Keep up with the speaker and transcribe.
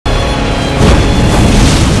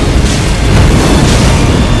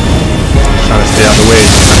Get out the way.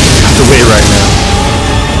 Out the way right now.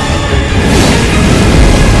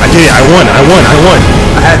 I did it. I won. I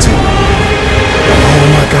had to. Oh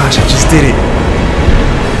my gosh, I just did it.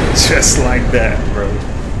 Just like that, bro.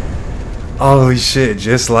 Holy shit,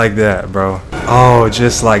 just like that, bro. Oh,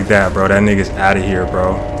 just like that, bro. That nigga's out of here,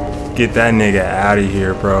 bro. Get that nigga out of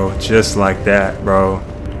here, bro. Just like that, bro.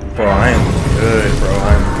 Bro, I am good, bro.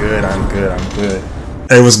 I'm good.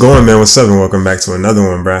 Hey, what's going, man? What's up, and welcome back to another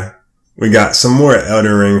one, bro. We got some more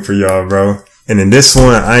Elden Ring for y'all, bro. And in this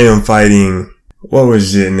one, I am fighting, what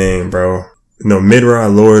was your name, bro? No,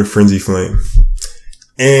 Midra Lord Frenzy Flame.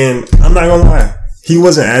 And I'm not gonna lie, he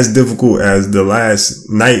wasn't as difficult as the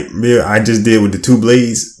last night build I just did with the 2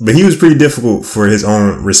 blades, but he was pretty difficult for his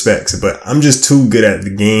own respects. But I'm just too good at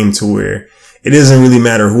the game to where it doesn't really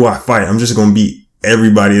matter who I fight. I'm just gonna beat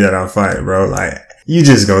everybody that I fight, bro. Like, you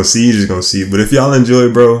just gonna see. But if y'all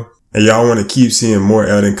enjoy, bro, and y'all want to keep seeing more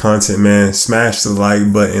Elden content, man, smash the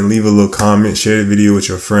like button, leave a little comment, share the video with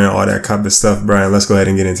your friend, all that type of stuff, bro. And let's go ahead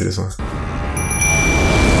and get into this one.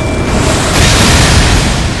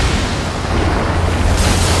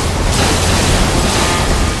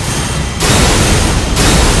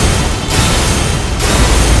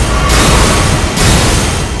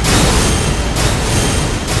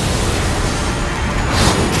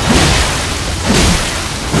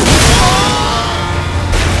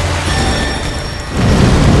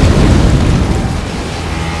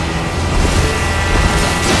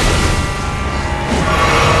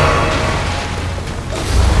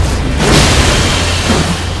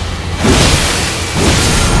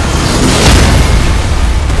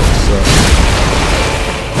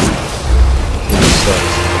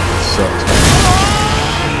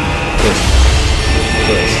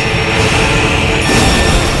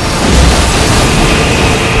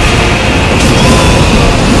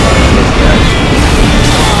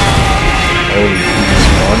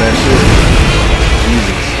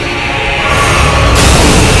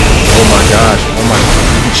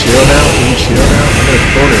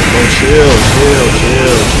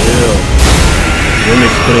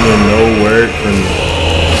 Mimic's putting in no work for me.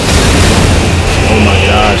 Oh my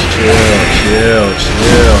gosh, chill.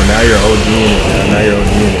 Now you're ODing it, man. Now you're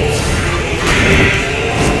ODing it.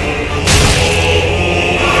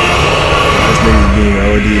 This nigga's being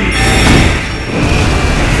OD'd.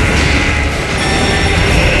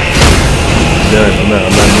 Done. I'm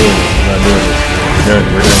not doing this. We're done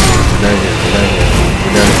here.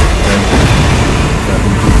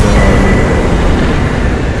 Nothing to keep going on here.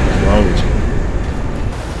 What's wrong with you?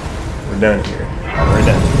 We're done here. We're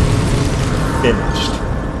done. Finished.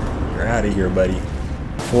 You're out of here, buddy.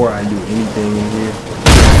 Before I do anything in here.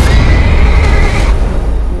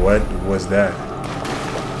 What was that?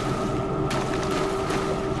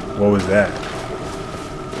 What was that?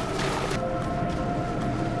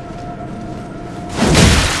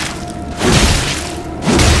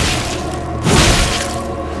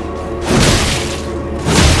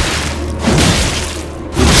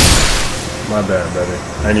 My bad, brother.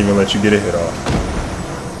 I didn't even let you get a hit off.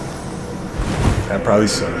 That probably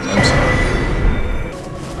sucks. I'm sorry.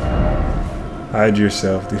 Hide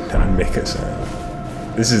yourself. Do not make a sound.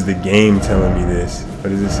 This is the game telling me this. What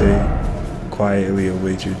does it say? Quietly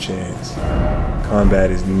await your chance.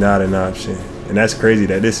 Combat is not an option. And that's crazy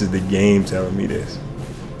that this is the game telling me this.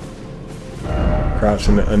 Crouch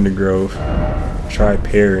in the undergrowth. Try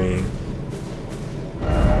parrying.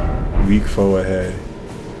 Weak foe ahead.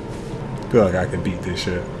 I feel like I could beat this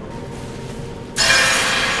shit.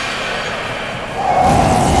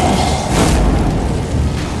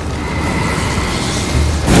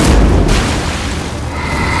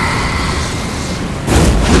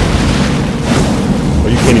 Well,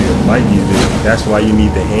 you can't even fight these bitches. That's why you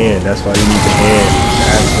need the hand. That's why you need the hand.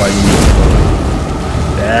 That's why you need the hand.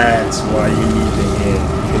 That's why you need the hand.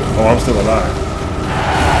 Oh, I'm still alive.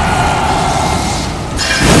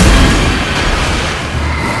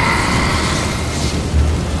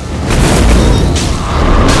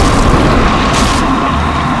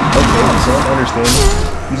 I understand.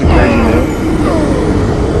 He's a crazy man.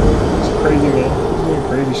 He's a crazy man. He's doing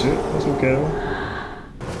crazy shit. That's okay.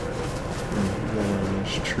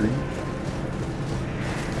 This tree.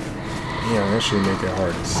 Yeah, that should make it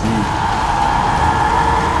hard to see.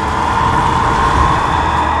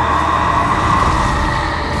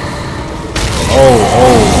 Oh.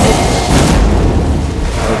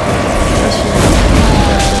 Okay. That's right.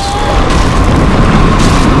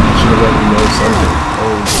 Should have let me know something.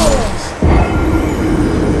 Oh, Jesus.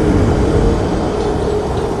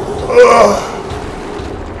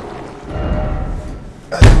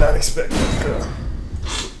 I did not expect that.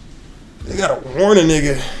 They gotta warn a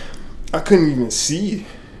nigga. I couldn't even see.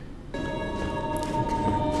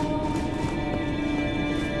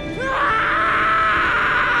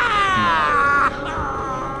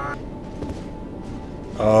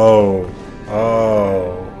 Oh,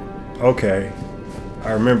 okay.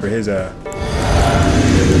 I remember his The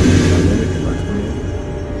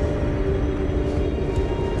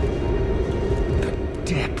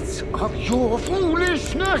depths of your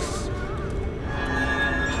foolishness!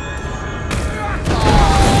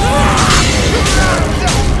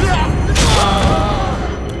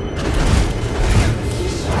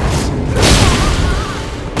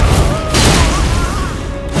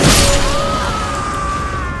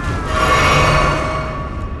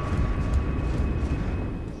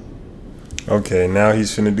 Okay, now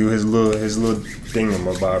he's finna do his little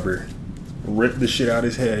thingamabobber. Rip the shit out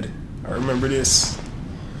his head. I remember this.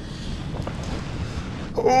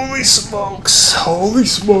 Holy smokes! Holy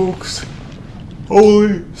smokes!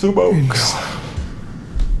 Holy smokes!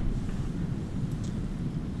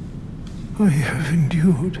 I have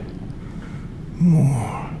endured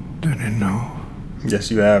more than enough.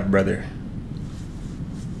 Yes, you have, brother.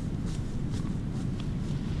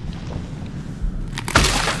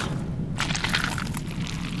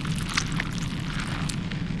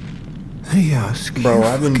 I ask Bro, you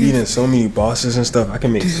I've been beating so many bosses and stuff. I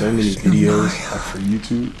can make so many videos like, for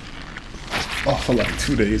YouTube. Oh, for like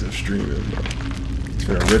 2 days of streaming, bro. It's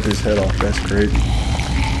gonna rip his head off. That's crazy.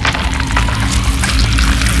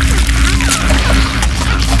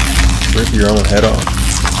 Rip your own head off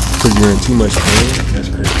because you're in too much pain. That's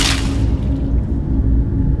crazy.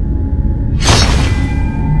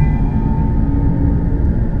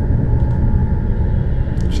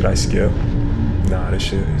 Should I skip? Nah, this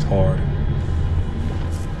shit is hard.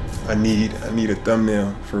 I need a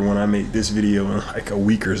thumbnail for when I make this video in like a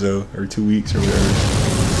week or so, or 2 weeks or whatever.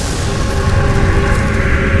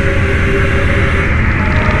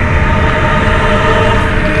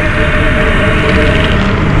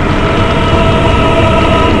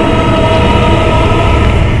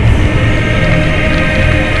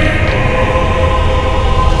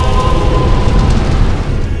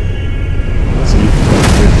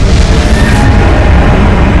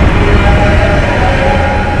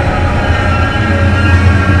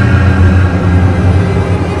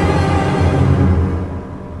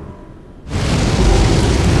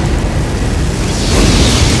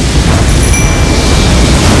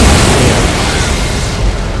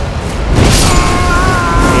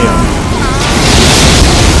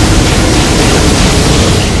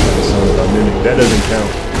 That doesn't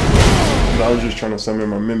count. I was just trying to summon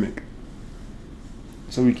my mimic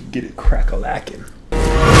so we could get it crack-a-lacking. Gosh,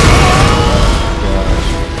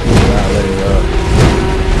 not letting up.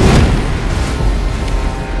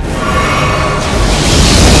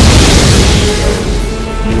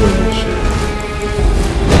 You and this shit.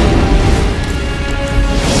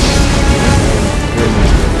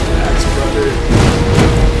 Relax, brother.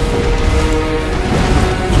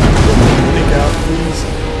 Think out, please.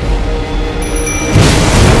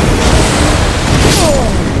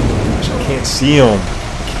 Can't see him, bro.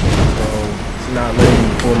 It's not letting me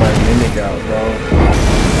pull my mimic out, bro.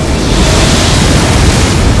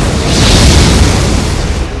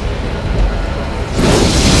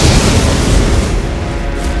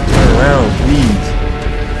 Turn around, please.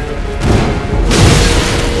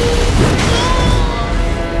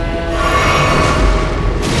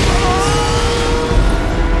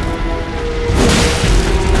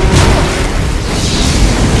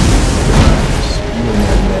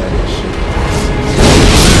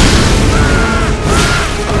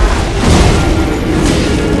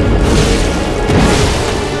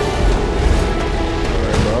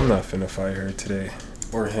 I'm not finna fight her today.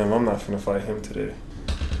 Or him. I'm not finna fight him today.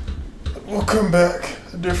 We'll come back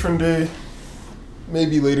a different day.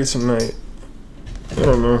 Maybe later tonight. I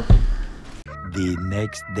don't know. The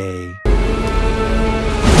next day.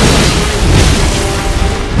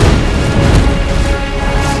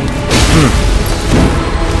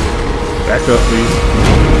 Back up, please.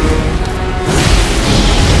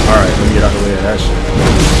 Alright, let me get out of the way of that shit.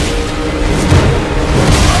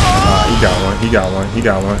 He got one, he got one, he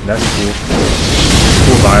got one. That's cool.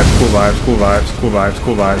 Cool vibes, cool vibes, cool vibes, cool vibes,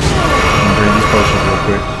 cool vibes. Let me drink these potions real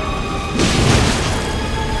quick.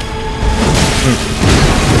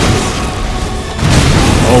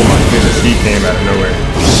 Oh my goodness, he came out of nowhere.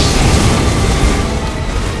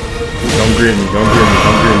 Don't grid me, don't grid me,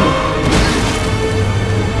 don't grid me.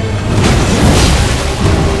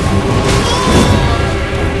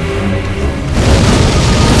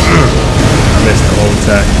 I missed the whole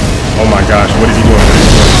attack. Oh my gosh, what is he doing? What is he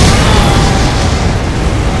doing?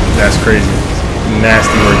 That's crazy.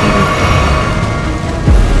 nasty work even.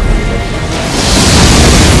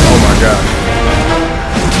 Oh my god.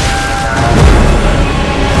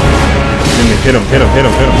 Mimic, hit him. He's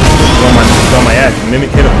on my ass. Mimic,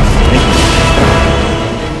 hit him. Thank you.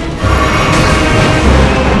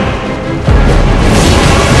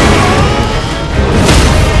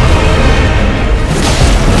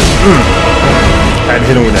 I had to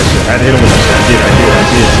hit him with that shit. I did.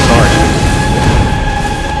 Sorry.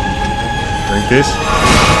 Drink this.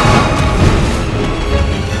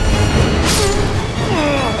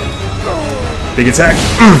 Big attack.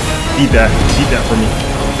 Eat that for me.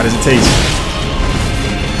 How does it taste?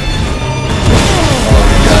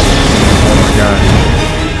 Oh my god.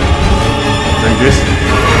 Drink this.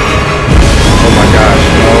 Oh my gosh.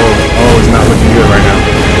 Oh, it's not looking good right now.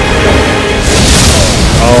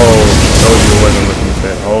 Oh, told you it wasn't looking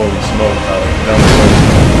good. Holy smoke.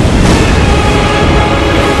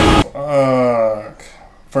 Fuck.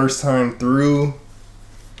 First time through.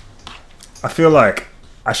 I feel like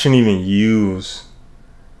I shouldn't even use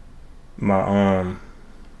my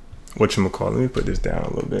whatchamacallit. Let me put this down a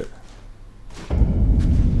little bit.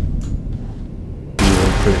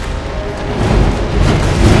 Real quick.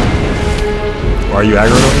 Why are you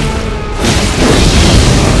aggroing on me?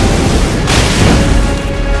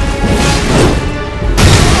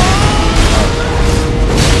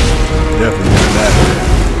 Definitely doing that.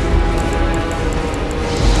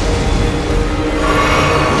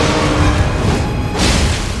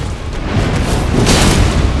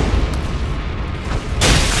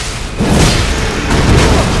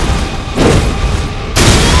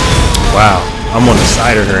 Wow, I'm on the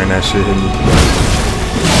side of her and that shit hit me.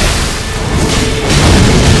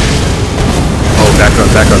 Oh, back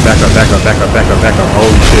up.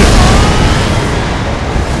 Holy shit.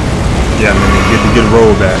 Yeah, man, get a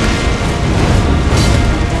roll back.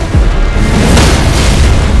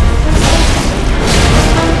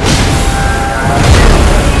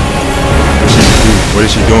 What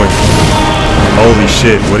is she doing? Holy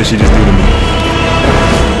shit, what did she just do to me?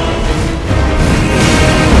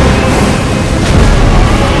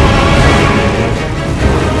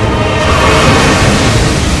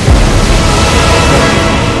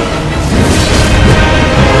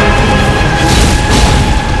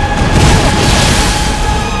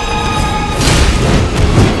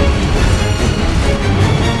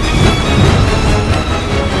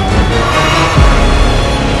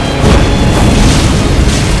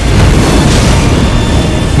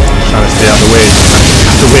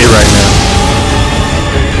 The way right now.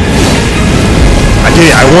 I did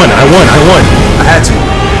it. I won. I had to.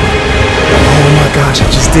 Oh my gosh, I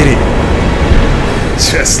just did it.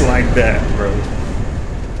 Just like that, bro.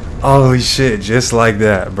 Holy shit, just like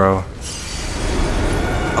that, bro.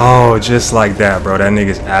 Oh, just like that, bro. That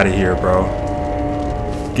nigga's out of here, bro.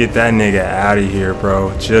 Get that nigga out of here,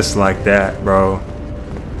 bro. Just like that, bro.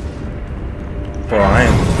 Bro, I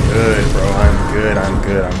am good, bro.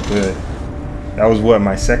 I'm good. That was what,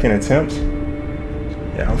 my second attempt?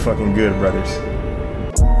 Yeah, I'm fucking good, brothers.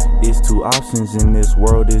 It's two options in this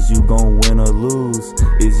world, is you gon' win or lose.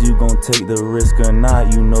 Is you gon' take the risk or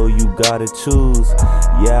not, you know you gotta choose.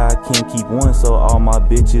 Yeah, I can't keep one, so all my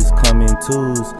bitches come in twos.